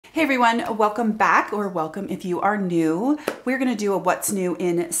Hey everyone, welcome back, or welcome if you are new. We're gonna do a what's new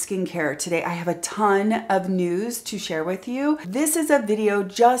in skincare today. I have a ton of news to share with you. This is a video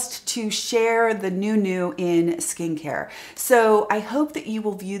just to share the new in skincare. So I hope that you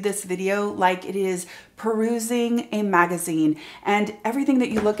will view this video like it is perusing a magazine, and everything that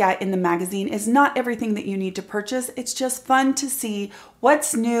you look at in the magazine is not everything that you need to purchase. It's just fun to see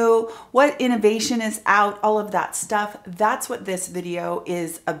what's new, what innovation is out, all of that stuff. That's what this video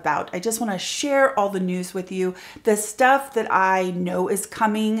is about. I just want to share all the news with you, the stuff that I know is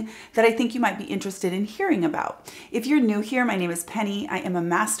coming that I think you might be interested in hearing about. If you're new here, my name is Penny. I am a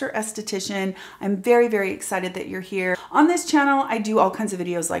master esthetician. I'm very excited that you're here. On this channel, I do all kinds of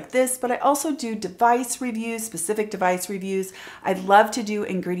videos like this, but I also do device reviews, specific device reviews. I love to do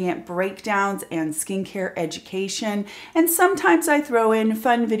ingredient breakdowns and skincare education. And sometimes I throw in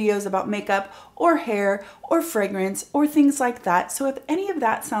fun videos about makeup or hair or fragrance or things like that. So if any of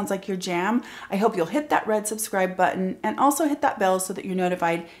that sounds like your jam, I hope you'll hit that red subscribe button and also hit that bell so that you're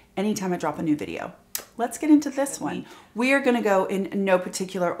notified anytime I drop a new video. Let's get into this one. We are going to go in no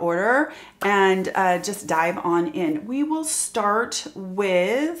particular order and just dive on in. We will start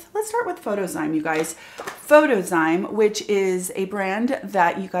with, let's start with Photozyme, you guys. Photozyme, which is a brand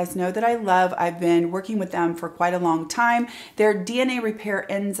that you guys know that I love. I've been working with them for quite a long time. Their DNA Repair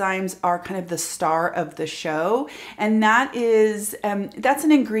Enzymes are kind of the star of the show. And that is, that's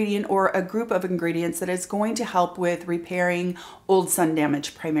an ingredient or a group of ingredients that is going to help with repairing old sun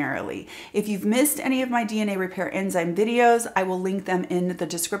damage primarily. If you've missed any of my DNA Repair Enzyme videos, I will link them in the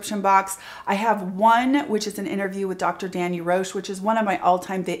description box. I have one, which is an interview with Dr. Danny Roche, which is one of my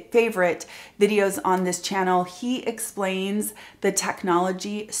all-time favorite videos on this channel. He explains the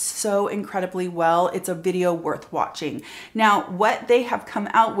technology so incredibly well. It's a video worth watching. Now, what they have come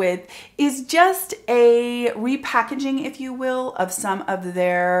out with is just a repackaging, if you will, of some of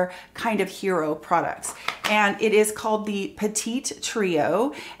their kind of hero products. And it is called the Petite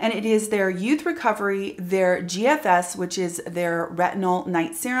Trio, and it is their Youth Recovery, their GFS, which is their Retinol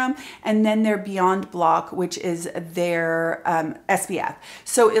Night Serum, and then their Beyond Block, which is their SPF.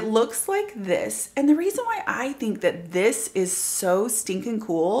 So it looks like this. And the reason why I think that this is so stinking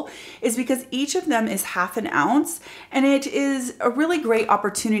cool is because each of them is half an ounce, and it is a really great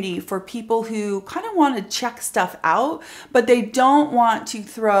opportunity for people who kind of want to check stuff out, but they don't want to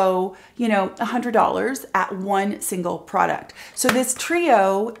throw, you know, $100 at one single product. So this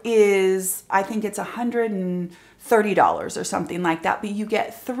trio is, I think it's $130 or something like that, but you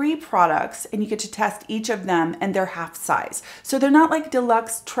get 3 products and you get to test each of them, and they're half size. So they're not like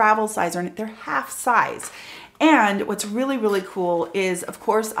deluxe travel size or anything, they're half size. And what's really cool is, of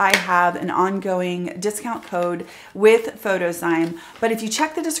course, I have an ongoing discount code with Photozyme, but if you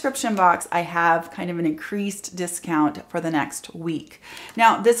check the description box, I have kind of an increased discount for the next week.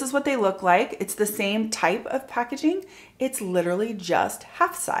 Now, this is what they look like. It's the same type of packaging. It's literally just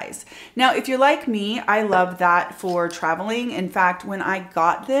half size. Now, if you're like me, I love that for traveling. In fact, when I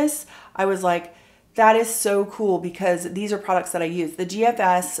got this, I was like, that is so cool, because these are products that I use. The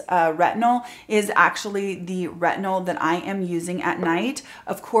GFS retinol is actually the retinol that I am using at night.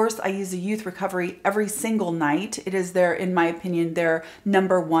 Of course, I use the Youth Recovery every single night. It is their, in my opinion, their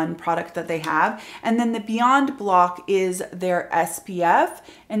 #1 product that they have. And then the Beyond Block is their SPF,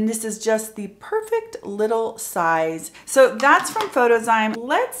 and this is just the perfect little size. So that's from Photozyme.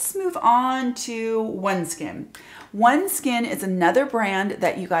 Let's move on to OneSkin. OneSkin is another brand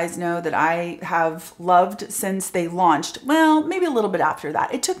that you guys know that I have loved since they launched. Well, maybe a little bit after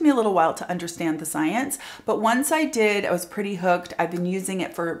that. It took me a little while to understand the science, but once I did, I was pretty hooked. I've been using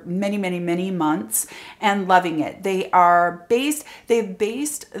it for many months and loving it. They've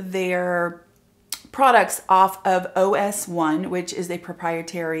based their products off of OS1, which is a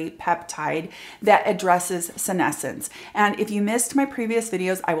proprietary peptide that addresses senescence. And if you missed my previous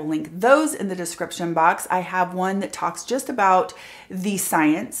videos, I will link those in the description box. I have one that talks just about the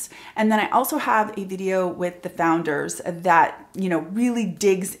science. And then I also have a video with the founders that, you know, really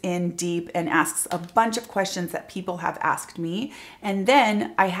digs in deep and asks a bunch of questions that people have asked me. And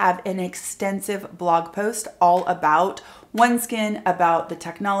then I have an extensive blog post all about OneSkin, about the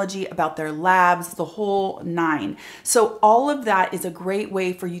technology, about their labs, the whole 9. So all of that is a great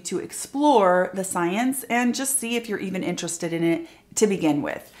way for you to explore the science and just see if you're even interested in it to begin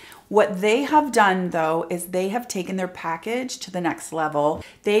with. What they have done though is they have taken their package to the next level.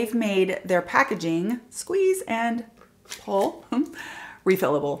 They've made their packaging, squeeze and pull,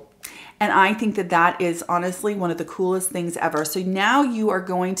 refillable. And I think that that is honestly one of the coolest things ever. So now you are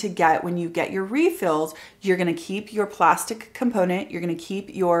going to get, when you get your refills, you're gonna keep your plastic component, you're gonna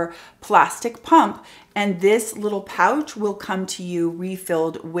keep your plastic pump, and this little pouch will come to you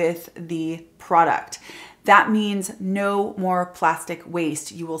refilled with the product. That means no more plastic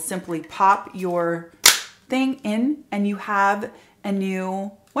waste. You will simply pop your thing in and you have a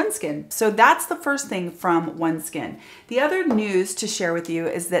new OneSkin. So that's the first thing from OneSkin. The other news to share with you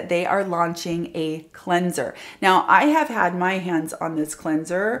is that they are launching a cleanser. Now, I have had my hands on this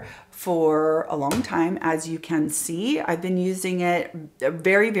cleanser for a long time, as you can see. I've been using it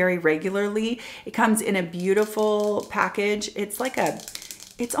very, very regularly. It comes in a beautiful package. It's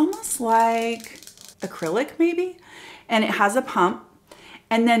almost like acrylic maybe, and it has a pump.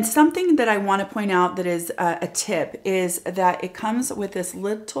 And then something that I want to point out that is a tip is that it comes with this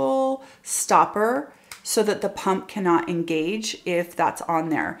little stopper so that the pump cannot engage if that's on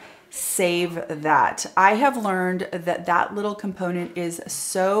there. Save that. I have learned that that little component is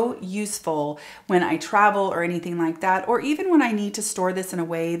so useful when I travel or anything like that, or even when I need to store this in a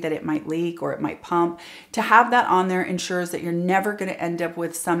way that it might leak or it might pump. To have that on there ensures that you're never going to end up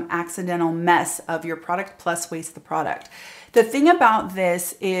with some accidental mess of your product plus waste the product. The thing about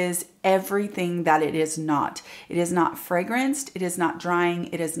this is everything that it is not. It is not fragranced, it is not drying,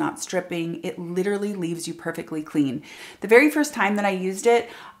 it is not stripping. It literally leaves you perfectly clean. The very first time that I used it,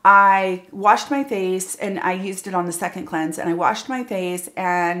 I washed my face, and I used it on the second cleanse, and I washed my face,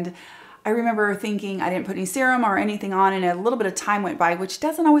 and I remember thinking I didn't put any serum or anything on, and a little bit of time went by, which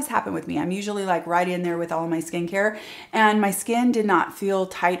doesn't always happen with me. I'm usually like right in there with all my skincare, and my skin did not feel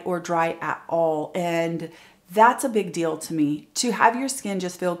tight or dry at all. And that's a big deal to me, to have your skin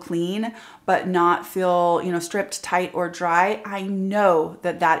just feel clean, but not feel, stripped, tight, or dry. I know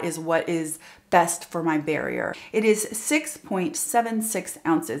that that is what is best for my barrier. It is 6.76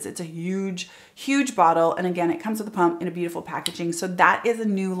 ounces. It's a huge, huge bottle. And again, it comes with a pump in a beautiful packaging. So that is a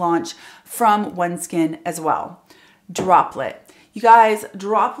new launch from OneSkin as well. Droplette. You guys,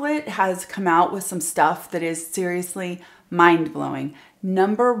 Droplette has come out with some stuff that is seriously mind-blowing.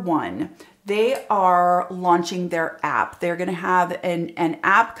 Number one, they are launching their app. They're going to have an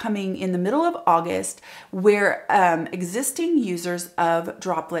app coming in the middle of August where existing users of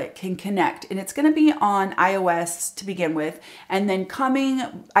Droplette can connect. And it's going to be on iOS to begin with. And then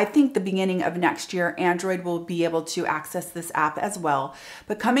coming, I think the beginning of next year, Android will be able to access this app as well.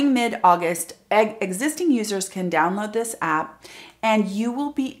 But coming mid-August, existing users can download this app and you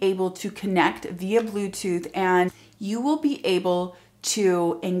will be able to connect via Bluetooth, and you will be able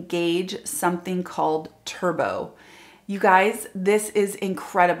to engage something called turbo. You guys, this is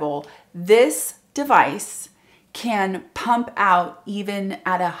incredible. This device can pump out even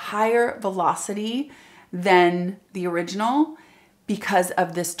at a higher velocity than the original because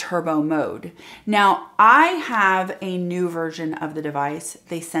of this turbo mode. Now, I have a new version of the device.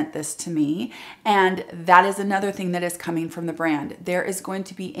 They sent this to me, and that is another thing that is coming from the brand. There is going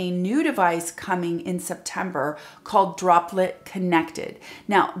to be a new device coming in September called Droplette Connected.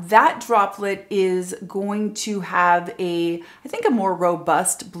 Now, that Droplette is going to have I think a more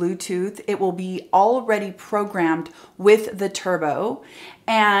robust Bluetooth. It will be already programmed with the turbo,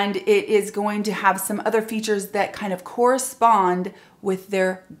 and it is going to have some other features that kind of correspond with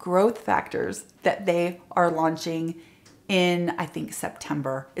their growth factors that they are launching in, I think,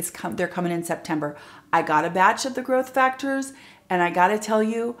 September. They're coming in September. I got a batch of the growth factors, and I gotta tell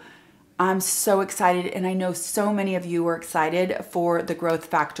you, I'm so excited, and I know so many of you are excited for the growth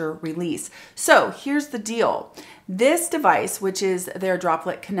factor release. So here's the deal. This device, which is their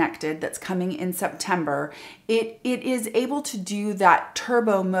Droplette Connected that's coming in September, it is able to do that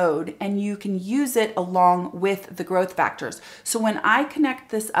turbo mode, and you can use it along with the growth factors. So when I connect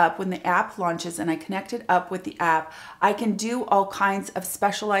this up, when the app launches and I connect it up with the app, I can do all kinds of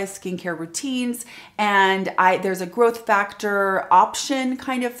specialized skincare routines, and there's a growth factor option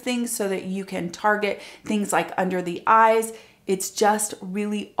kind of thing so that you can target things like under the eyes. It's just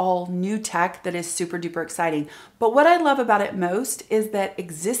really all new tech that is super duper exciting. But what I love about it most is that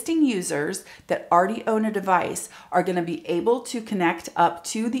existing users that already own a device are going to be able to connect up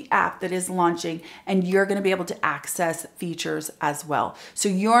to the app that is launching, and you're going to be able to access features as well. So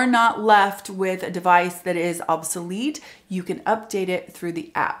you're not left with a device that is obsolete. You can update it through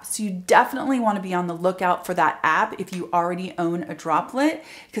the app. So you definitely want to be on the lookout for that app if you already own a Droplette,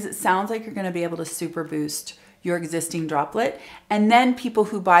 because it sounds like you're going to be able to super boost your existing Droplette. And then people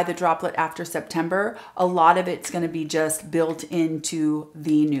who buy the Droplette after September, a lot of it's going to be just built into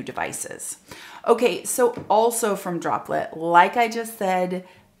the new devices. Okay, so also from Droplette, like I just said,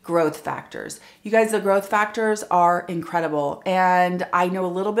 growth factors. You guys, the growth factors are incredible. And I know a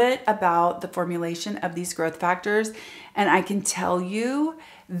little bit about the formulation of these growth factors. And I can tell you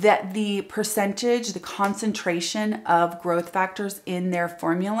that the percentage, the concentration of growth factors in their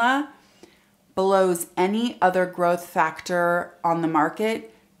formula blows any other growth factor on the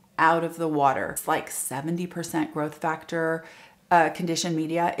market out of the water. It's like 70% growth factor conditioned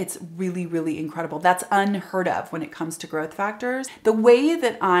media. It's really, really incredible. That's unheard of when it comes to growth factors. The way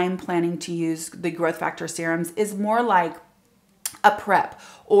that I'm planning to use the growth factor serums is more like a prep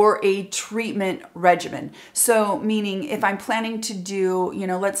or a treatment regimen. So meaning if I'm planning to do,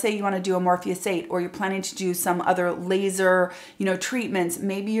 let's say you want to do a morpheusate, or you're planning to do some other laser, treatments,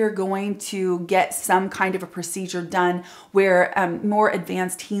 maybe you're going to get some kind of a procedure done where more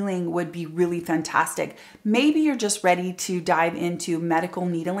advanced healing would be really fantastic. Maybe you're just ready to dive into medical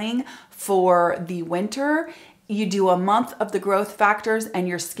needling for the winter. You do a month of the growth factors and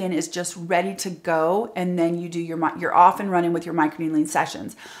your skin is just ready to go, and then you do you're off and running with your microneedling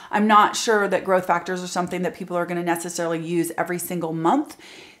sessions. I'm not sure that growth factors are something that people are going to necessarily use every single month.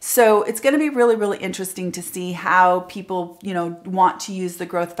 So it's going to be really, really interesting to see how people, want to use the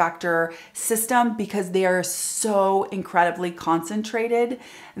growth factor system, because they are so incredibly concentrated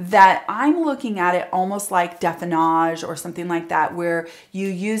that I'm looking at it almost like definage or something like that, where you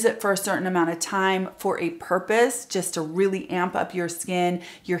use it for a certain amount of time for a purpose, just to really amp up your skin,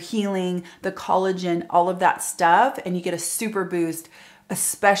 your healing, the collagen, all of that stuff. And you get a super boost,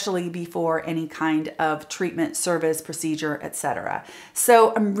 especially before any kind of treatment, service, procedure, etc.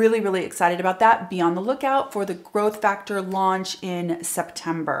 So I'm really, really excited about that. Be on the lookout for the growth factor launch in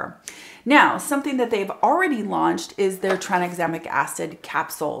September. Now, something that they've already launched is their tranexamic acid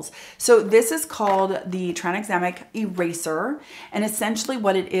capsules. So this is called the Tranexamic Eraser. And essentially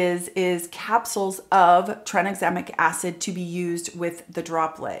what it is capsules of tranexamic acid to be used with the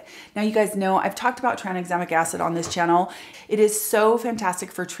droplet. Now, you guys know I've talked about tranexamic acid on this channel. It is so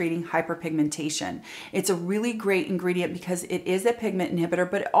fantastic for treating hyperpigmentation. It's a really great ingredient because it is a pigment inhibitor,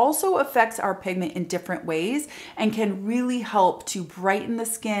 but it also affects our pigment in different ways and can really help to brighten the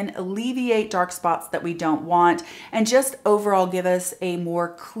skin, alleviate dark spots that we don't want, and just overall give us a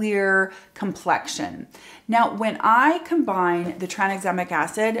more clear complexion. Now, when I combine the tranexamic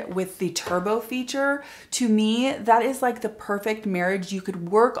acid with the turbo feature, to me, that is like the perfect marriage. You could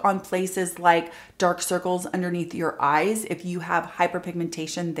work on places like dark circles underneath your eyes if you have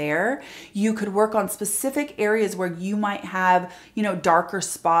hyperpigmentation there. You could work on specific areas where you might have, darker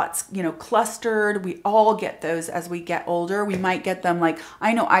spots, clustered. We all get those as we get older. We might get them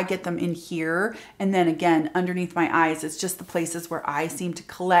I know I get them in here. And then again, underneath my eyes, it's just the places where I seem to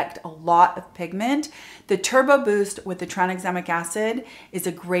collect a lot of pigment. The Turbo Boost with the tranexamic acid is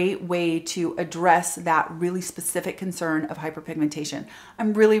a great way to address that really specific concern of hyperpigmentation.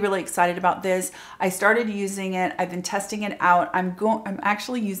 I'm really, really excited about this. I started using it. I've been testing it out. I'm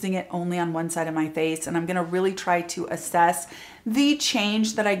actually using it only on one side of my face, and I'm going to really try to assess the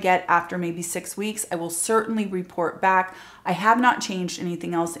change that I get after maybe 6 weeks. I will certainly report back. I have not changed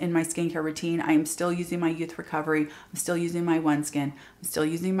anything else in my skincare routine. I am still using my Youth Recovery. I'm still using my OneSkin. I'm still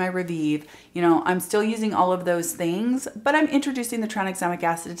using my Revive. I'm still using all of those things, but I'm introducing the tranexamic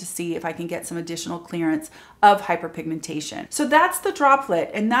acid to see if I can get some additional clearance of hyperpigmentation. So that's the droplet,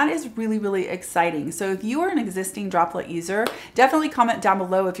 and that is really, really exciting. So if you are an existing droplet user, definitely comment down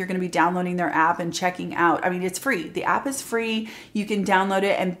below if you're going to be downloading their app and checking out. I mean, it's free. The app is free. You can download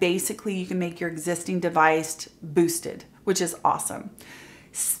it, and basically you can make your existing device boosted, which is awesome.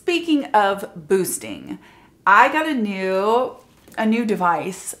 Speaking of boosting, I got a new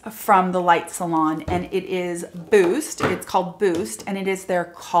device from the Light Salon, and it is Boost. It's called Boost, and it is their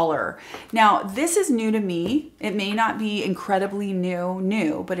collar. Now, this is new to me. It may not be incredibly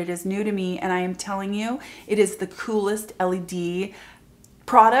new, but it is new to me, and I am telling you, it is the coolest LED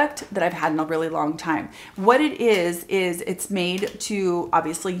product that I've had in a really long time. What it is it's made to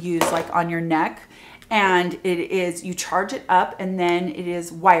obviously use on your neck, and you charge it up, and then it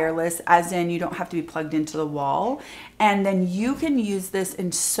is wireless, as in you don't have to be plugged into the wall. And then you can use this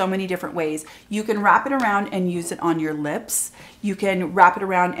in so many different ways. You can wrap it around and use it on your lips. You can wrap it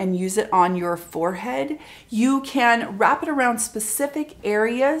around and use it on your forehead. You can wrap it around specific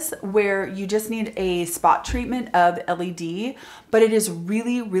areas where you just need a spot treatment of LED, but it is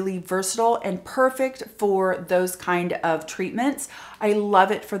really, really versatile and perfect for those kind of treatments. I love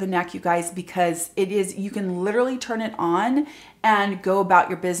it for the neck, you guys, because you can literally turn it on and go about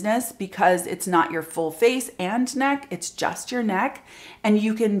your business, because it's not your full face and neck, it's just your neck, and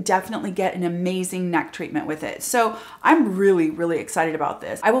you can definitely get an amazing neck treatment with it. So I'm really excited about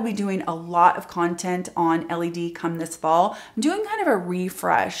this. I will be doing a lot of content on LED come this fall. I'm doing kind of a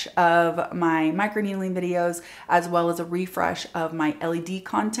refresh of my microneedling videos as well as a refresh of my LED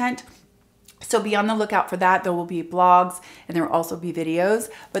content. So be on the lookout for that. There will be blogs and there will also be videos,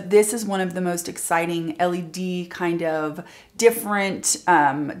 but this is one of the most exciting LED kind of different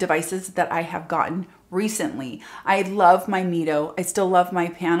devices that I have gotten recently. I love my Mito. I still love my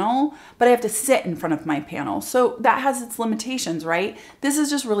panel, but I have to sit in front of my panel. So that has its limitations, right? This is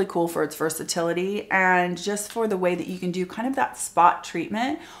just really cool for its versatility and just for the way that you can do kind of that spot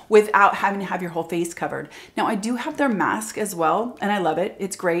treatment without having to have your whole face covered. Now I do have their mask as well, and I love it.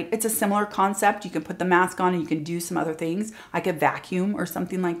 It's great. It's a similar concept. You can put the mask on and you can do some other things. I could vacuum or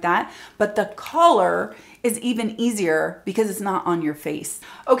something like that, but the collar is even easier because it's not on your face.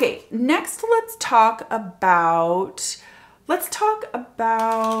 Okay, next let's talk about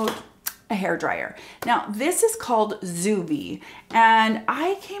a hair dryer. Now this is called Zuvi, and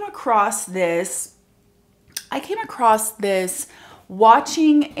I came across this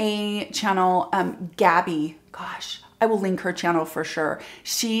watching a channel, Gabi. Gosh, I will link her channel for sure.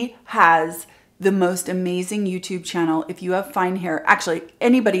 She has the most amazing YouTube channel. If you have fine hair, actually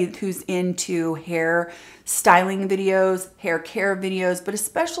anybody who's into hair styling videos, hair care videos, but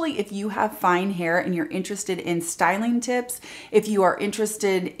especially if you have fine hair and you're interested in styling tips, if you are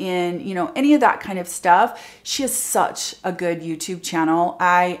interested in, you know, any of that kind of stuff, she has such a good YouTube channel.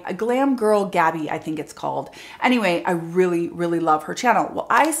 Glam Girl Gabi, I think it's called. Anyway, I really love her channel. Well,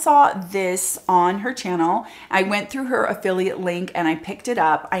 I saw this on her channel. I went through her affiliate link and I picked it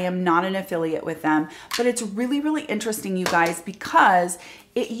up. I am not an affiliate with them, but it's really interesting, you guys, because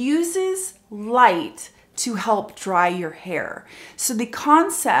it uses light to help dry your hair. So the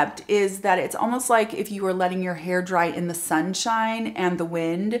concept is that it's almost like if you were letting your hair dry in the sunshine and the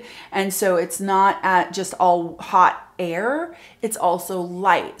wind. And so it's not at just all hot air, it's also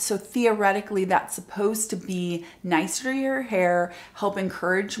light. So theoretically that's supposed to be nicer to your hair, help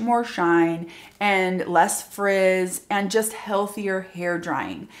encourage more shine and less frizz and just healthier hair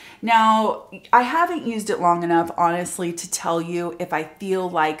drying. Now, I haven't used it long enough, honestly, to tell you if I feel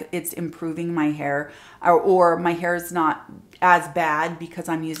like it's improving my hair or my hair is not as bad because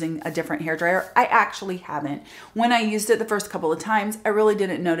I'm using a different hair dryer. I actually haven't. When I used it the first couple of times, I really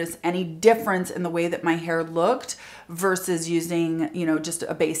didn't notice any difference in the way that my hair looked versus using, you know, just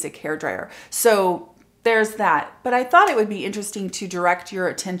a basic hair dryer. So there's that. But I thought it would be interesting to direct your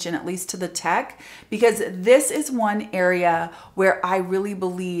attention at least to the tech, because this is one area where I really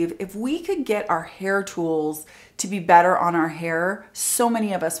believe if we could get our hair tools to be better on our hair, so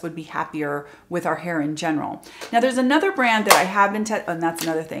many of us would be happier with our hair in general. Now there's another brand that I have been and that's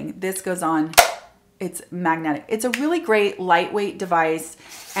another thing. This goes on, it's magnetic. It's a really great lightweight device.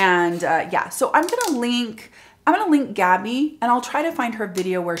 And yeah, so I'm gonna link Gabi, and I'll try to find her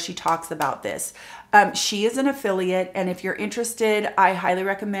video where she talks about this. She is an affiliate, and if you're interested, I highly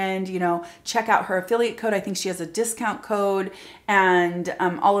recommend, you know, check out her affiliate code. I think she has a discount code and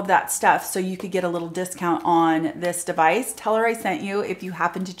all of that stuff, so you could get a little discount on this device. Tell her I sent you if you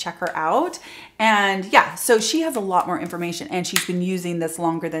happen to check her out. And yeah, so she has a lot more information, and she's been using this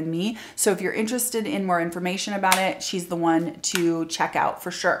longer than me. So if you're interested in more information about it, she's the one to check out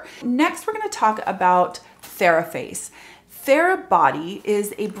for sure. Next, we're going to talk about Theraface. Therabody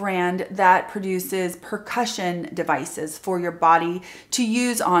is a brand that produces percussion devices for your body to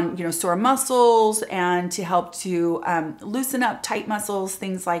use on, you know, sore muscles and to help to loosen up tight muscles,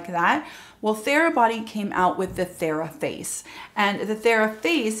 things like that. Well, Therabody came out with the Theraface, and the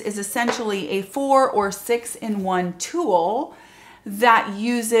Theraface is essentially a 4 or 6-in-1 tool that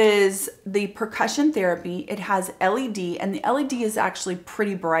uses the percussion therapy. It has LED, and the LED is actually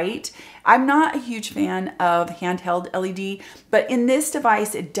pretty bright. I'm not a huge fan of handheld LED, but in this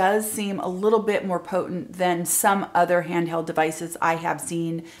device, it does seem a little bit more potent than some other handheld devices I have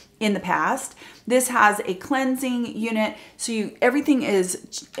seen in the past. This has a cleansing unit, so everything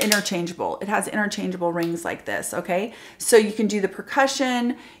is interchangeable. It has interchangeable rings like this, okay? So you can do the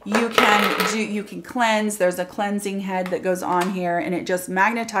percussion, you can cleanse. There's a cleansing head that goes on here, and it just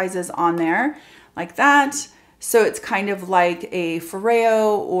magnetizes on there like that. So it's kind of like a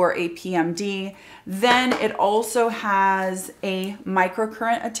Ferreo or a PMD. Then it also has a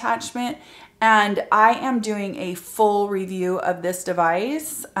microcurrent attachment, and I am doing a full review of this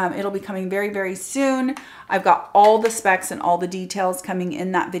device. It'll be coming very soon. I've got all the specs and all the details coming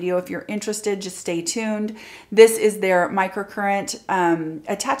in that video. If you're interested, just stay tuned. This is their microcurrent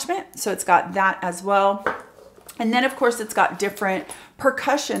attachment, so it's got that as well. And then of course it's got different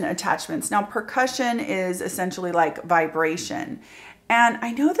percussion attachments. Now percussion is essentially like vibration. And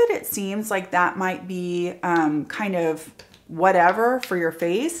I know that it seems like that might be kind of whatever for your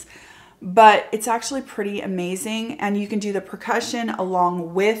face, but it's actually pretty amazing. And you can do the percussion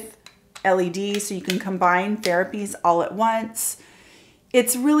along with LED, so you can combine therapies all at once.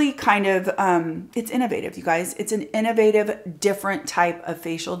 It's really kind of, it's innovative, you guys. It's an innovative, different type of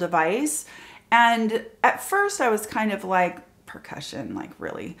facial device. And at first I was kind of like, percussion, like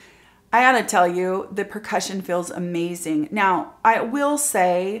really? I gotta tell you, the percussion feels amazing. Now, I will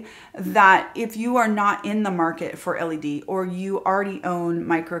say that if you are not in the market for LED or you already own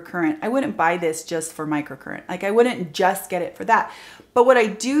microcurrent, I wouldn't buy this just for microcurrent. Like I wouldn't just get it for that. But what I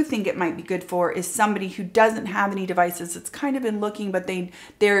do think it might be good for is somebody who doesn't have any devices, that's kind of been looking, but they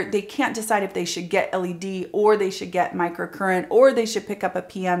can't decide if they should get LED or they should get microcurrent or they should pick up a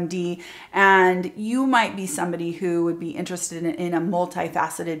PMD. And you might be somebody who would be interested in a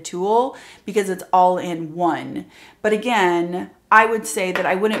multifaceted tool because it's all in one. But again, I would say that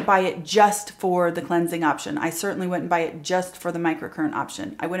I wouldn't buy it just for the cleansing option. I certainly wouldn't buy it just for the microcurrent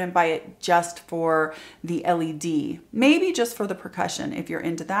option. I wouldn't buy it just for the LED. Maybe just for the percussion if you're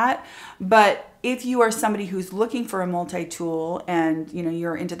into that. But if you are somebody who's looking for a multi-tool and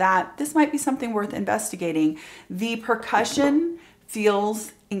you're into that, this might be something worth investigating. The percussion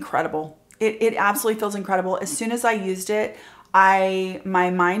feels incredible. It absolutely feels incredible. As soon as I used it, my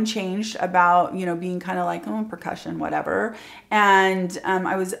mind changed about, being kind of like, oh, percussion, whatever. And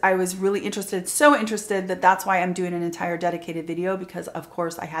I was really interested, so interested that that's why I'm doing an entire dedicated video, because of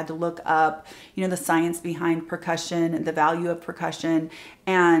course I had to look up, the science behind percussion, the value of percussion,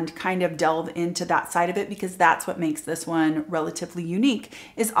 and kind of delve into that side of it, because that's what makes this one relatively unique,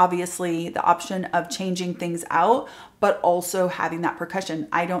 is obviously the option of changing things out, but also having that percussion.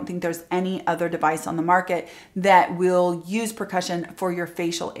 I don't think there's any other device on the market that will use percussion for your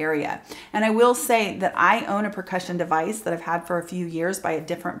facial area. And I will say that I own a percussion device that I've had for a few years by a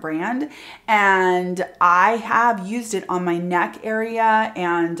different brand. And I have used it on my neck area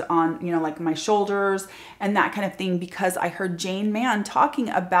and on, like my shoulders and that kind of thing, because I heard Jane Mann talking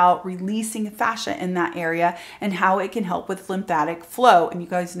about releasing fascia in that area and how it can help with lymphatic flow. And you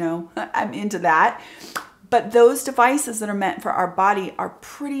guys know I'm into that. But those devices that are meant for our body are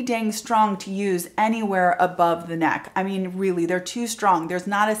pretty dang strong to use anywhere above the neck. I mean, really, they're too strong. There's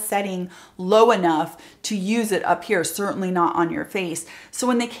not a setting low enough to use it up here, certainly not on your face. So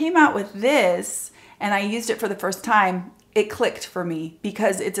when they came out with this and I used it for the first time, it clicked for me,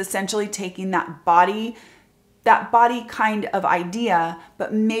 because it's essentially taking that body kind of idea,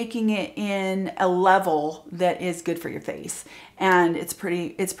 but making it in a level that is good for your face. And it's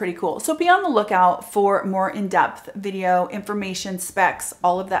pretty cool. So be on the lookout for more in-depth video, information, specs,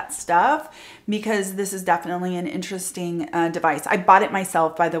 all of that stuff, because this is definitely an interesting device. I bought it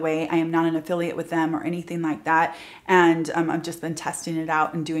myself, by the way. I am not an affiliate with them or anything like that. And I've just been testing it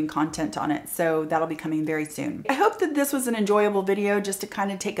out and doing content on it. So that'll be coming very soon. I hope that this was an enjoyable video just to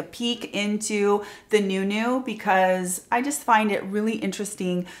kind of take a peek into the new, because I just find it really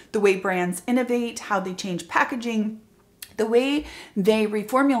interesting the way brands innovate, how they change packaging, the way they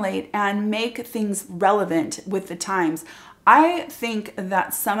reformulate and make things relevant with the times. I think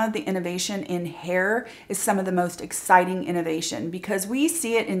that some of the innovation in hair is some of the most exciting innovation, because we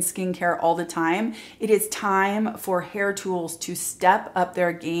see it in skincare all the time. It is time for hair tools to step up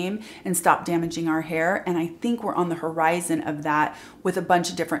their game and stop damaging our hair. And I think we're on the horizon of that with a bunch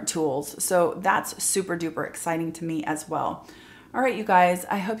of different tools. So that's super duper exciting to me as well. All right, you guys,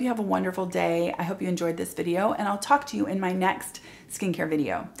 I hope you have a wonderful day. I hope you enjoyed this video, and I'll talk to you in my next skincare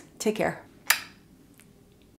video. Take care.